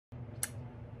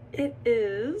It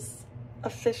is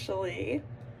officially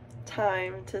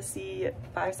time to see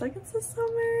 5 Seconds of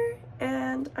Summer,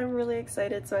 and I'm really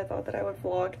excited, so I thought that I would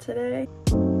vlog today.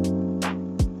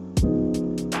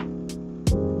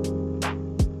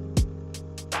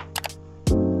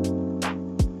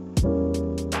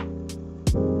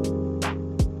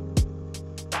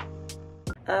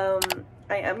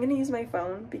 I am going to use my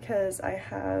phone because I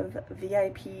have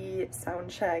VIP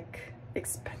soundcheck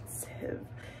expensive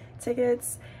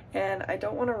tickets, and I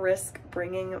don't want to risk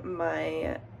bringing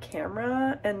my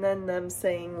camera and then them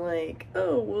saying like,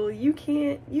 oh, well, you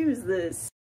can't use this,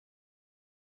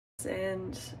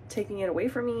 and taking it away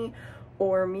from me,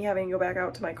 or me having to go back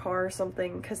out to my car or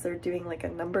something because they're doing like a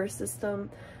number system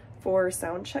for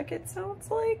sound check, it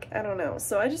sounds like. I don't know,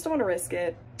 so I just don't want to risk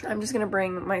it. I'm just gonna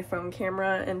bring my phone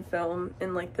camera and film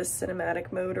in like the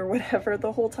cinematic mode or whatever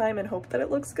the whole time and hope that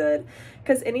it looks good,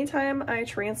 because anytime I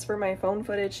transfer my phone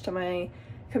footage to my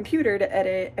computer to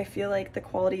edit, I feel like the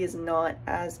quality is not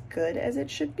as good as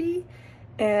it should be.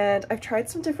 And I've tried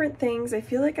some different things. I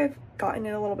feel like I've gotten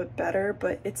it a little bit better,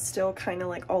 but it's still kind of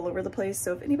like all over the place.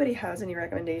 So if anybody has any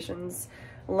recommendations,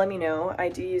 let me know. I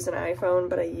do use an iPhone,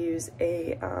 but I use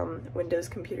a Windows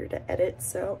computer to edit.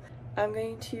 So I'm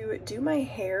going to do my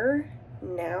hair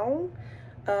now,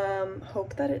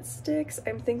 hope that it sticks.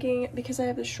 I'm thinking, because I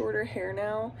have the shorter hair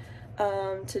now,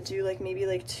 to do like maybe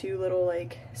like 2 little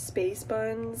like space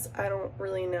buns. I don't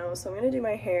really know, so I'm gonna do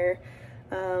my hair.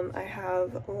 I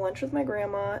have lunch with my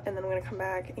grandma, and then I'm gonna come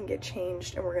back and get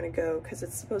changed, and we're gonna go, because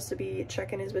it's supposed to be,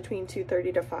 check-in is between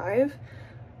 2:30 to 5.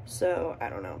 So I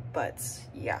don't know, but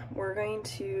yeah, we're going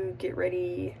to get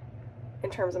ready in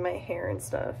terms of my hair and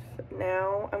stuff.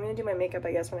 Now I'm gonna do my makeup,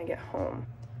 I guess, when I get home.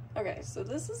 Okay, so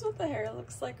this is what the hair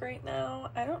looks like right now.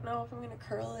 I don't know if I'm gonna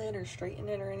curl it or straighten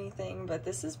it or anything, but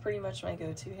this is pretty much my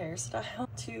go-to hairstyle.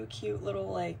 2 cute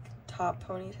little like top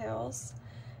ponytails,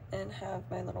 and have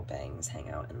my little bangs hang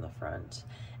out in the front.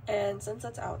 And since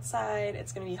it's outside,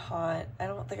 it's gonna be hot. I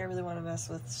don't think I really want to mess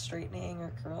with straightening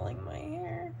or curling my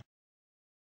hair.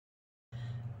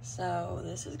 So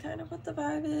this is kind of what the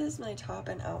vibe is. My top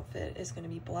and outfit is going to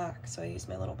be black, so I use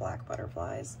my little black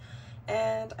butterflies.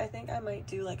 And I think I might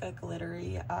do like a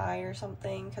glittery eye or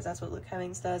something, because that's what Luke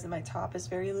Hemmings does, and my top is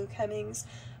very Luke Hemmings,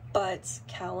 but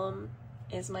Callum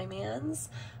is my man's.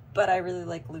 But I really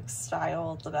like Luke's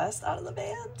style the best out of the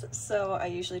band, so I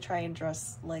usually try and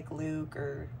dress like Luke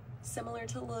or similar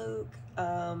to Luke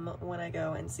when I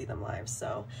go and see them live.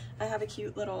 So I have a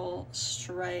cute little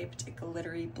striped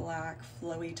glittery black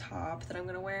flowy top that I'm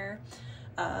gonna wear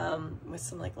with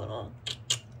some like little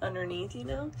underneath, you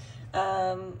know.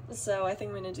 So I think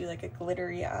I'm gonna do like a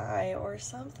glittery eye or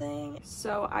something.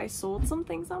 So I sold some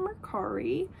things on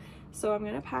Mercari, so I'm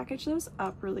gonna package those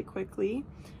up really quickly.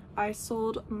 I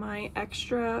sold my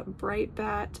extra Bright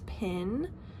Bat pin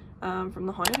from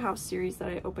the Haunted House series that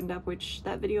I opened up, which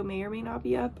that video may or may not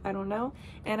be up, I don't know.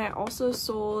 And I also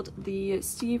sold the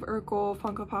Steve Urkel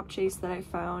Funko Pop Chase that I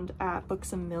found at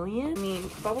Books A Million. I mean,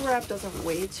 bubble wrap doesn't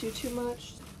weigh too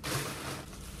much.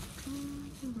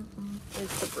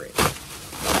 It's the bridge.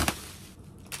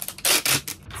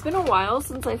 It's been a while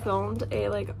since I filmed a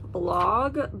like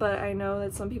vlog, but I know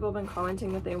that some people have been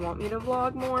commenting that they want me to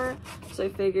vlog more, so I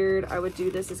figured I would do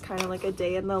this as kind of like a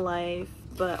day in the life,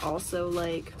 but also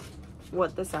like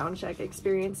what the soundcheck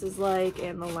experience is like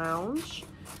and the lounge,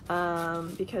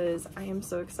 because I am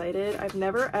so excited. I've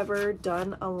never ever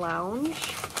done a lounge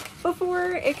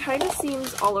before. It kind of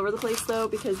seems all over the place though,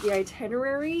 because the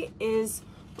itinerary is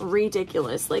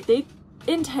ridiculous. Like, they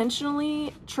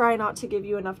intentionally try not to give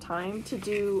you enough time to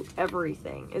do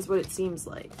everything, is what it seems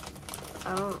like.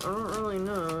 I don't really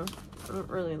know. I don't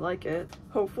really like it.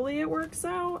 Hopefully it works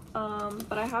out.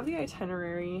 But I have the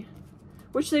itinerary,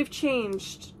 which they've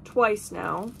changed twice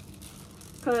now,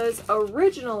 because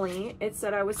originally it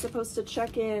said I was supposed to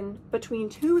check in between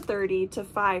 2:30 to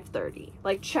 5:30,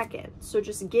 like check in, so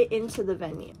just get into the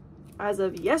venue. As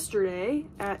of yesterday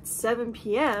at 7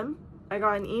 p.m. I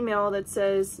got an email that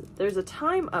says there's a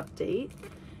time update,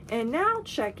 and now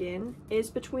check-in is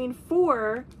between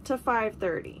 4 to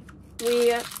 5:30.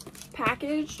 We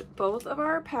packaged both of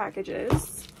our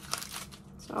packages,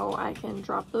 so I can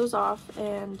drop those off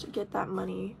and get that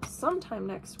money sometime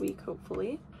next week,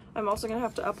 hopefully. I'm also gonna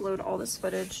have to upload all this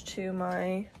footage to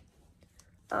my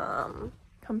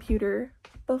computer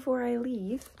before I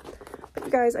leave. But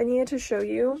you guys, I needed to show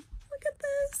you. Look at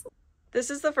this. This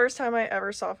is the first time I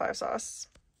ever saw 5 Sauce.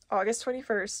 August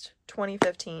 21st,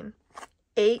 2015.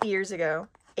 8 years ago.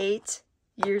 8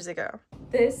 years ago.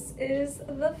 This is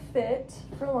the fit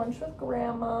for lunch with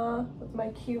grandma, with my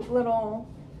cute little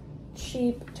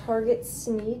cheap Target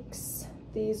sneaks.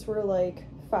 These were like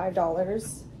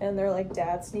 $5 and they're like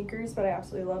dad sneakers, but I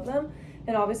absolutely love them.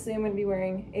 And obviously I'm going to be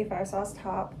wearing a 5-sauce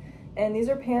top. And these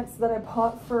are pants that I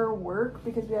bought for work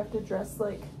because we have to dress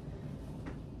like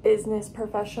business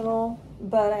professional.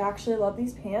 But I actually love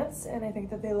these pants and I think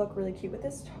that they look really cute with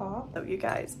this top. Oh, you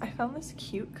guys, I found this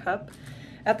cute cup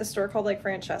at the store called like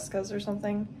Francesca's or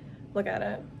something. Look at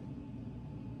it.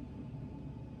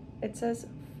 It says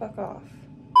fuck off.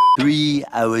 3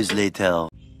 hours later.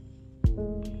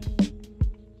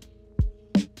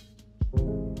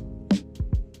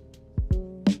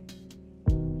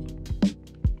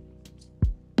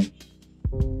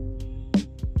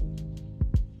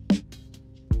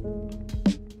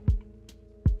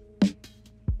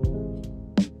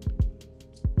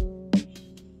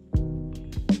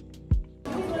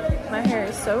 My hair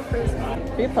is so frizzy.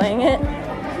 Are you playing it?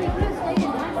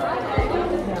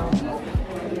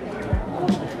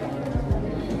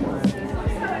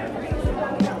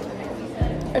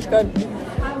 It's good.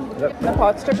 The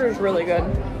pot sticker is really good.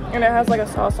 And it has like a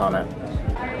sauce on it.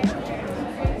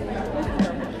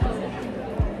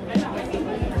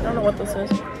 I don't know what this is.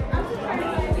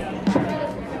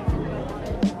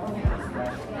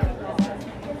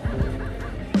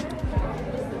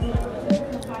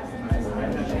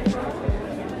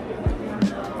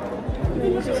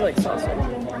 This is like sausage.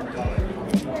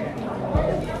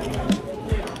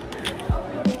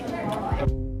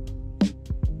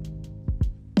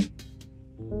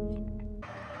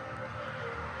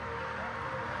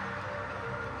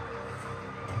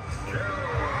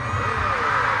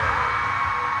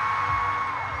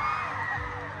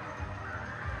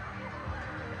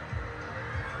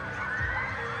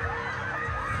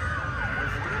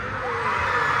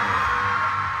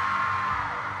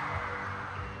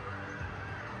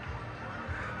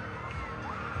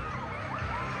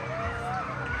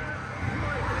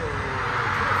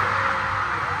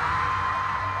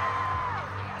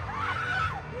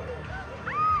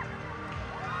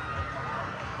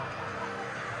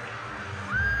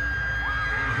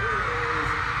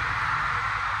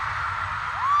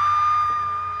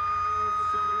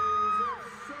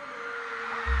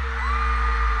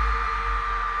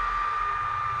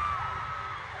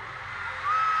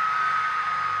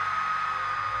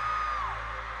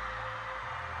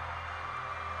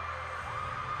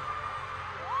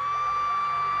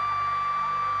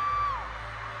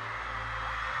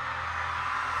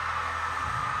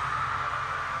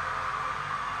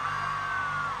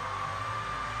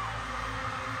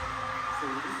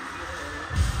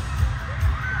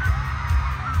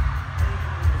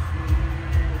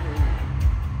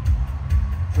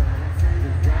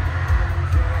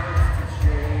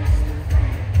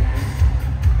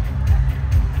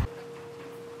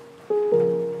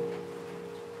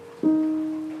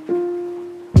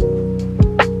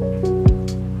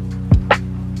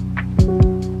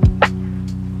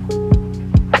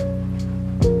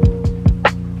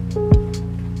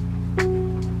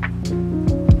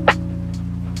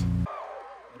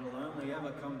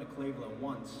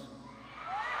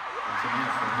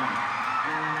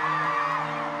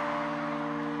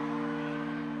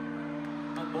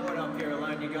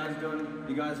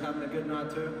 You guys having a good night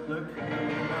too, Luke? Yes,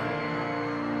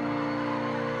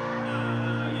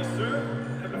 sir.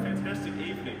 Having a fantastic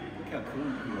evening. Look how cool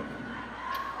you look.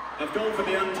 I've gone for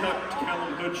the untucked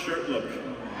Callum Hood shirt look. Should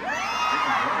I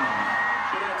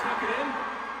tuck it in?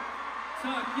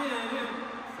 Tuck it in.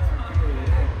 Tuck it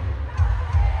in.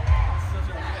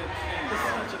 Such a weird chant. It's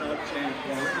such an odd chant.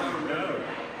 Oh no.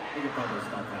 We could probably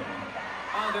stop that one.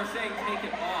 Oh, they're saying take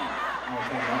it off. Oh,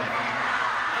 take it off.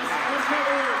 That's not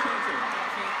what we're chanting.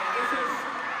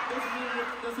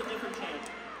 That's a different chant.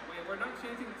 Wait, we're not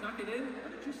chanting tuck it in? Why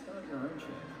did you start your own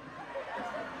chant?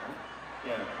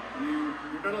 Yeah,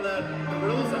 you're not allowed. The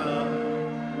rules are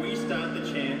we start the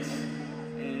chants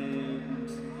and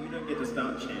you don't get to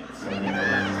start chants. You've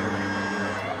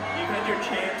had your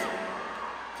chant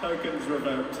tokens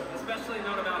revoked. Especially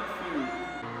not about food.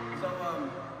 So,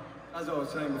 as I was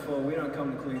saying before, we don't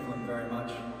come to Cleveland very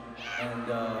much. And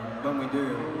when we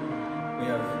do, we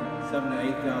have 7,000 to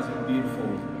 8,000 beautiful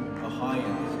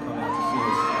Ohioans come out to see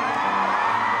us.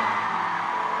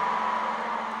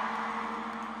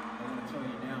 I'm going to tell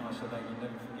you now so that you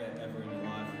never forget ever in your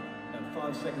life. That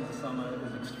 5 seconds of summer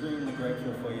is extremely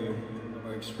grateful for you. And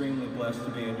we're extremely blessed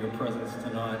to be in your presence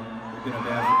tonight. We've been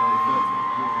about for nearly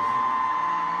 13 years.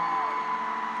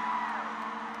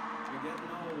 We're getting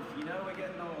old. You know we're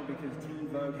getting old because Teen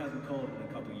Vogue hasn't called in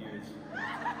a couple years.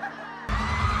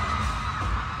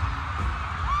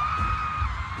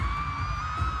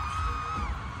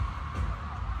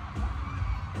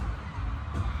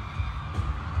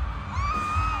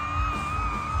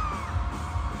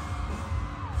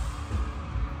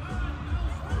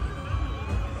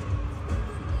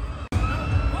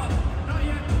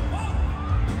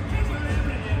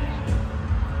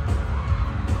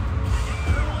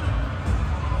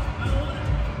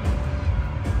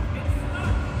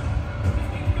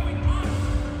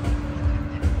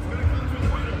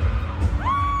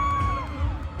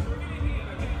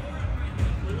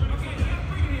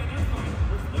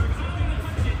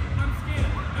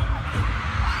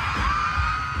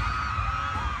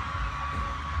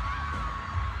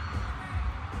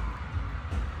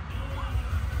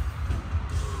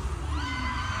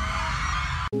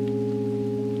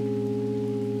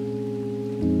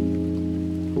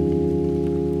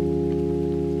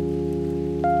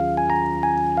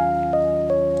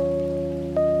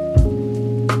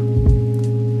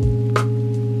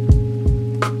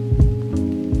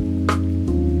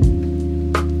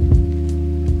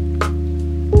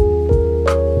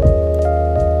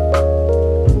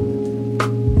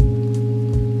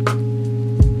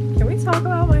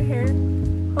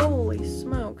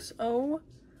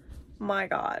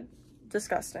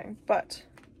 disgusting. But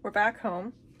we're back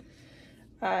home.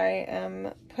 I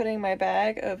am putting my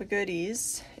bag of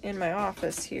goodies in my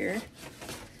office here,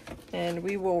 and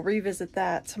we will revisit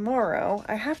that tomorrow.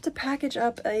 I have to package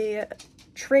up a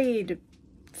trade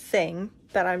thing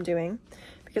that I'm doing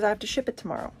because I have to ship it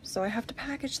tomorrow. So I have to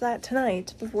package that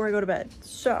tonight before I go to bed.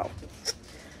 So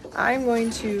I'm going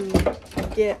to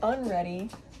get unready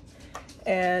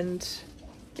and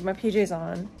get my PJs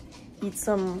on, eat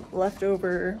some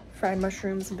leftover fried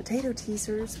mushrooms and potato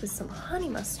teasers with some honey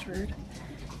mustard,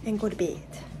 and go to bed.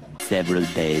 Several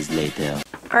days later.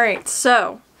 All right,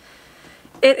 so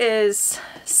it is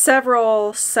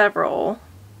several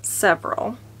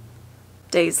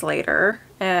days later,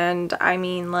 and I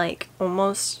mean like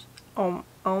almost a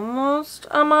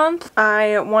month.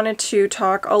 I wanted to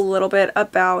talk a little bit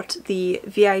about the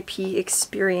VIP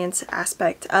experience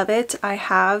aspect of it. I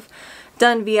have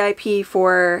done VIP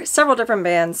for several different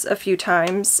bands a few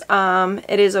times.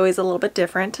 It is always a little bit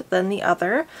different than the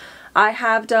other. I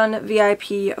have done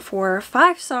VIP for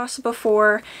 5 Sauce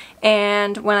before,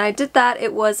 and when I did that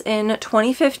it was in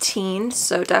 2015,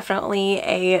 so definitely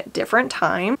a different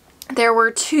time. There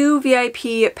were 2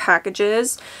 VIP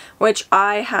packages, which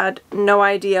I had no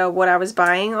idea what I was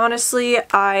buying, honestly.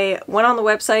 I went on the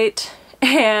website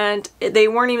and they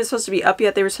weren't even supposed to be up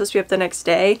yet. They were supposed to be up the next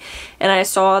day, and I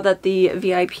saw that the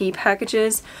VIP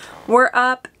packages were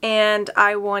up, and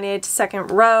I wanted second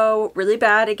row really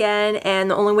bad again, and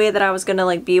the only way that I was gonna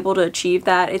like be able to achieve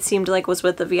that, it seemed like, was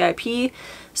with the VIP.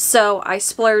 So I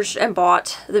splurged and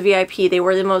bought the VIP. They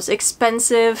were the most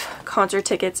expensive concert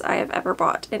tickets I have ever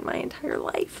bought in my entire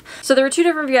life. So there were 2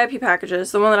 different VIP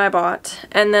packages, the one that I bought,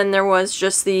 and then there was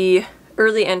just the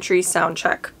early entry sound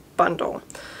check bundle.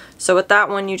 So with that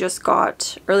one, you just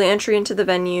got early entry into the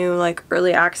venue, like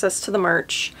early access to the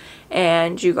merch,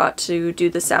 and you got to do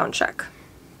the sound check.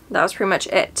 That was pretty much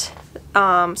it.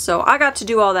 So I got to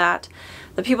do all that.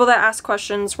 The people that asked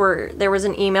questions there was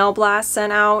an email blast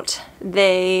sent out.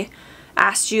 They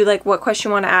asked you like what question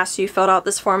you want to ask. You filled out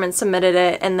this form and submitted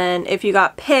it, and then if you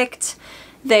got picked,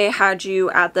 they had you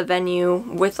at the venue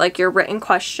with like your written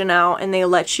question out, and they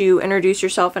let you introduce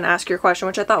yourself and ask your question,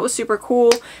 which I thought was super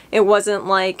cool. It wasn't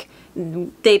like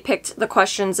they picked the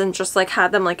questions and just like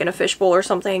had them like in a fishbowl or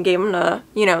something and gave them to,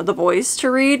 you know, the boys to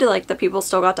read. Like the people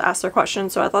still got to ask their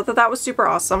questions, so I thought that that was super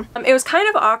awesome. It was kind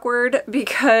of awkward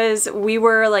because we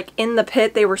were like in the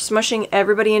pit. They were smushing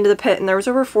everybody into the pit, and there was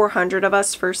over 400 of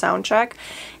us for sound check,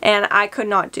 and I could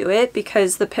not do it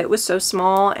because the pit was so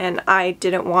small and I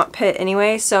didn't want pit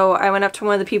anyway. So I went up to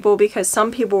one of the people, because some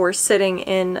people were sitting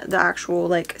in the actual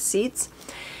like seats,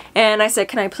 and I said,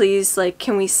 can I please, like,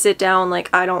 can we sit down? Like,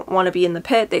 I don't want to be in the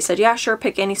pit. They said, yeah, sure,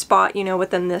 pick any spot, you know,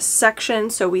 within this section.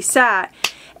 So we sat.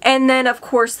 And then, of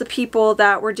course, the people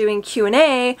that were doing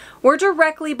Q&A were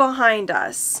directly behind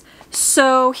us.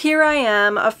 So here I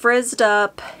am, a frizzed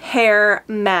up hair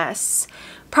mess.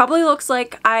 Probably looks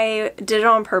like I did it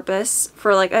on purpose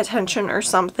for, like, attention or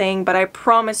something. But I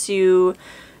promise you,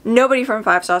 nobody from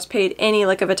 5 Sauce paid any,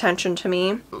 like, of attention to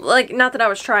me. Like, not that I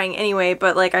was trying anyway,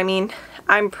 but, like, I mean,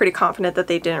 I'm pretty confident that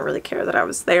they didn't really care that I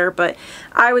was there, but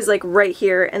I was like right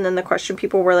here, and then the question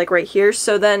people were like right here.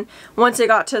 So then once it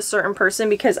got to a certain person,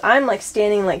 because I'm like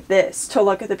standing like this to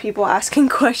look at the people asking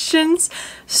questions,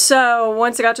 so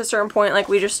once it got to a certain point, like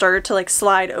we just started to like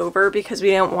slide over because we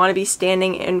didn't want to be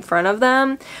standing in front of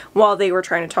them while they were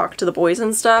trying to talk to the boys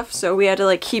and stuff. So we had to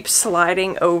like keep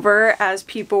sliding over as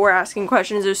people were asking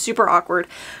questions. It was super awkward.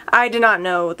 I did not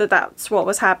know that that's what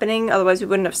was happening, otherwise we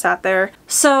wouldn't have sat there.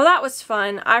 So that was fun.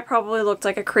 I probably looked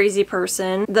like a crazy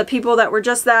person. The people that were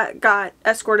just that got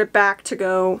escorted back to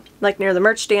go like near the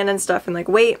merch stand and stuff and like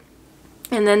wait.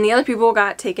 And then the other people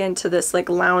got taken to this like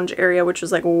lounge area, which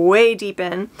was like way deep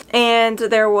in. And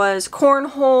there was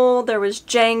cornhole, there was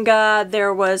Jenga,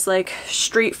 there was like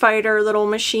Street Fighter little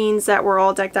machines that were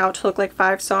all decked out to look like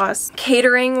 5 Sauce.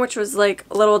 Catering, which was like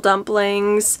little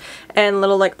dumplings and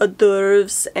little like hors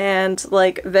d'oeuvres and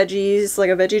like veggies, like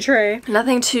a veggie tray.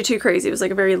 Nothing too crazy. It was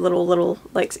like a very little,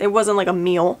 like, it wasn't like a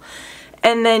meal.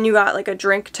 And then you got like a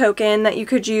drink token that you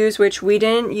could use, which we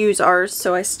didn't use ours,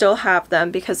 so I still have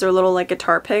them because they're little like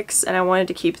guitar picks and I wanted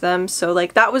to keep them. So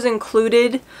like that was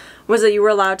included, was that you were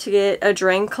allowed to get a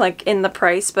drink like in the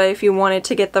price, but if you wanted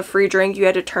to get the free drink you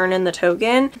had to turn in the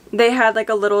token. They had like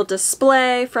a little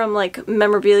display from like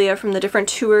memorabilia from the different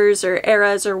tours or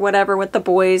eras or whatever with the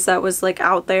boys that was like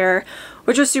out there,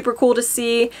 which was super cool to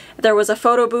see. There was a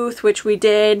photo booth, which we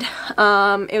did.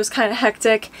 It was kind of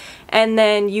hectic. And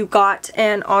then you got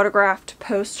an autographed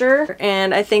poster,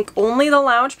 and I think only the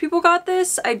lounge people got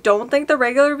this. I don't think the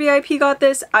regular VIP got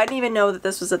this. I didn't even know that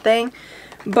this was a thing.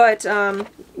 But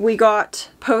we got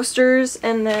posters,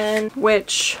 and then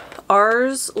which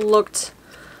ours looked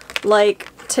like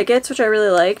tickets, which I really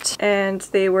liked, and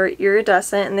they were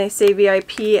iridescent and they say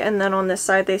VIP, and then on this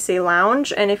side they say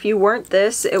lounge, and if you weren't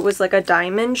this, it was like a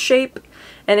diamond shape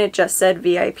and it just said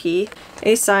VIP.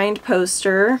 A signed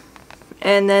poster,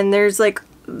 and then there's like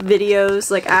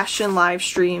videos, like Ashton live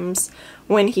streams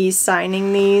when he's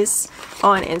signing these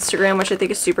on Instagram, which I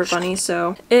think is super funny.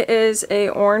 So it is a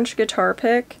orange guitar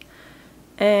pick,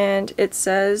 and it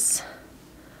says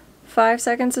 5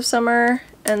 seconds of summer,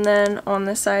 and then on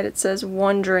this side it says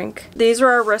 1 drink. These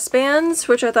were our wristbands,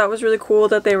 which I thought was really cool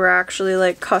that they were actually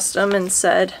like custom and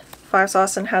said 5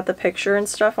 Sauce and had the picture and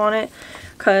stuff on it,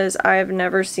 because I've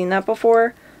never seen that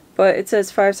before. But it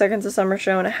says 5 Seconds of Summer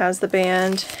Show, and it has the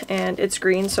band, and it's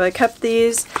green, so I kept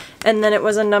these. And then it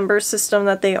was a number system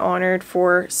that they honored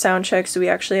for sound check, so we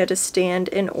actually had to stand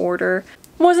in order.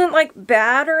 Wasn't like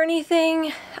bad or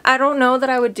anything. I don't know that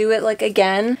I would do it like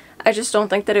again. I just don't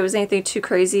think that it was anything too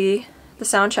crazy. The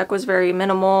sound check was very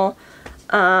minimal,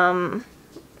 and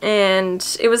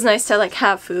it was nice to like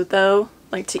have food though,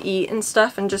 like to eat and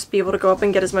stuff, and just be able to go up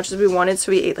and get as much as we wanted.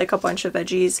 So we ate like a bunch of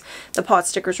veggies. The pot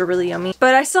stickers were really yummy,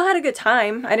 but I still had a good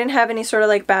time. I didn't have any sort of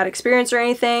like bad experience or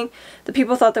anything. The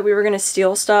people thought that we were gonna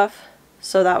steal stuff,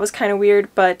 so that was kind of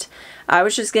weird, but I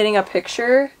was just getting a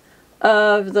picture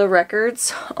of the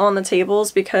records on the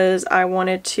tables because I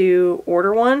wanted to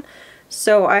order one.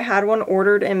 So I had one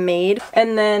ordered and made,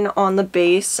 and then on the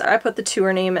base I put the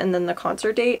tour name and then the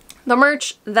concert date. The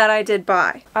merch that I did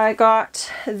buy, I got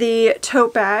the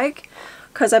tote bag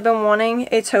because I've been wanting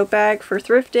a tote bag for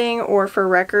thrifting or for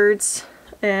records,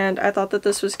 and I thought that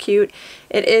this was cute.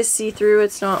 It is see-through,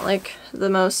 it's not like the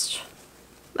most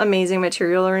amazing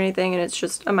material or anything, and it's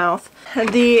just a mouth.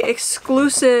 The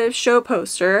exclusive show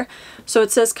poster, so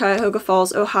it says Cuyahoga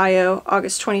Falls, Ohio,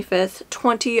 August 25th,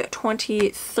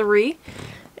 2023,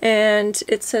 and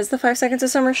it says the 5 Seconds of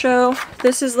Summer Show.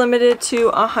 This is limited to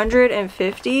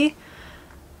 150,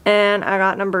 and I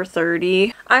got number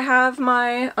 30. I have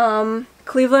my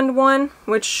Cleveland one,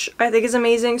 which I think is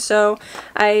amazing, so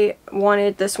I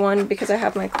wanted this one because I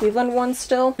have my Cleveland one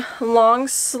still. Long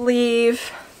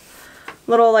sleeve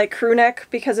little like crew neck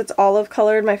because it's olive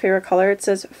colored, my favorite color. It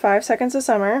says 5 Seconds of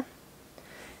Summer,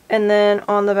 and then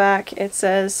on the back it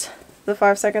says the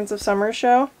 5 Seconds of Summer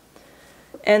Show,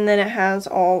 and then it has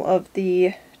all of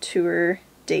the tour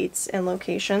dates and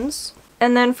locations.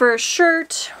 And then for a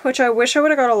shirt, which I wish I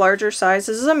would have got a larger size,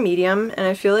 this is a medium and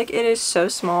I feel like it is so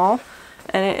small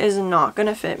and it is not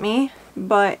gonna fit me,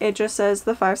 but it just says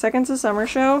the 5 Seconds of Summer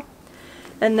Show,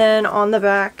 and then on the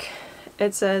back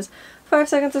it says 5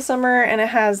 Seconds of Summer, and it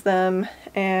has them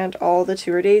and all the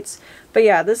tour dates. But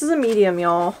yeah, this is a medium,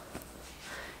 y'all,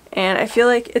 and I feel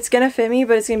like it's gonna fit me,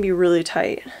 but it's gonna be really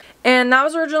tight. And that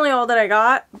was originally all that I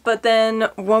got, but then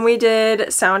when we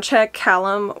did sound check,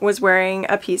 Callum was wearing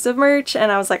a piece of merch and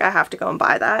I was like, I have to go and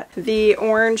buy that. The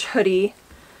orange hoodie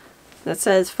that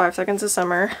says 5 Seconds of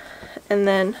Summer, and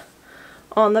then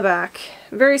on the back,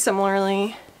 very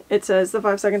similarly, it says the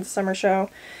 5 Seconds of Summer Show,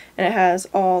 and it has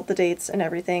all the dates and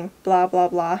everything, blah blah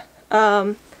blah.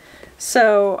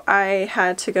 So I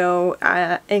had to go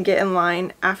and get in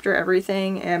line after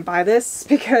everything and buy this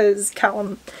because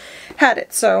Callum had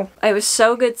it. So it was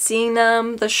so good seeing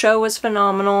them. The show was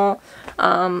phenomenal.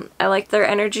 I liked their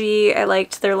energy. I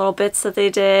liked their little bits that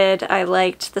they did. I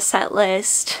liked the set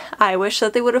list. I wish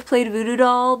that they would have played Voodoo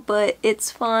Doll, but it's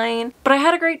fine. But I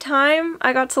had a great time.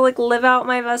 I got to like live out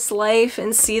my best life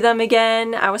and see them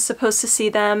again. I was supposed to see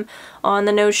them on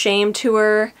the No Shame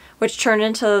tour, which turned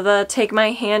into the Take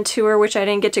My Hand tour, which I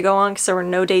didn't get to go on because there were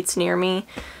no dates near me.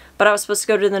 But I was supposed to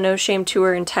go to the No Shame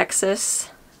tour in Texas.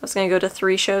 I was going to go to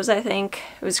 3 shows, I think.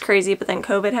 It was crazy, but then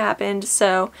COVID happened,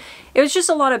 so it was just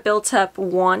a lot of built up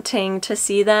wanting to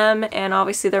see them, and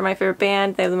obviously they're my favorite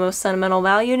band. They have the most sentimental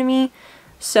value to me,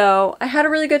 so I had a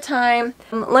really good time.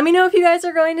 Let me know if you guys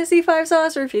are going to see 5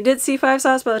 Sauce, or if you did see 5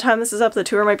 Sauce. By the time this is up, the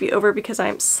tour might be over because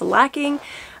I'm slacking.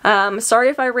 Sorry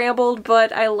if I rambled,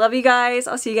 but I love you guys.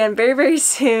 I'll see you again very, very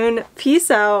soon. Peace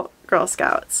out, Girl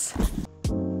Scouts.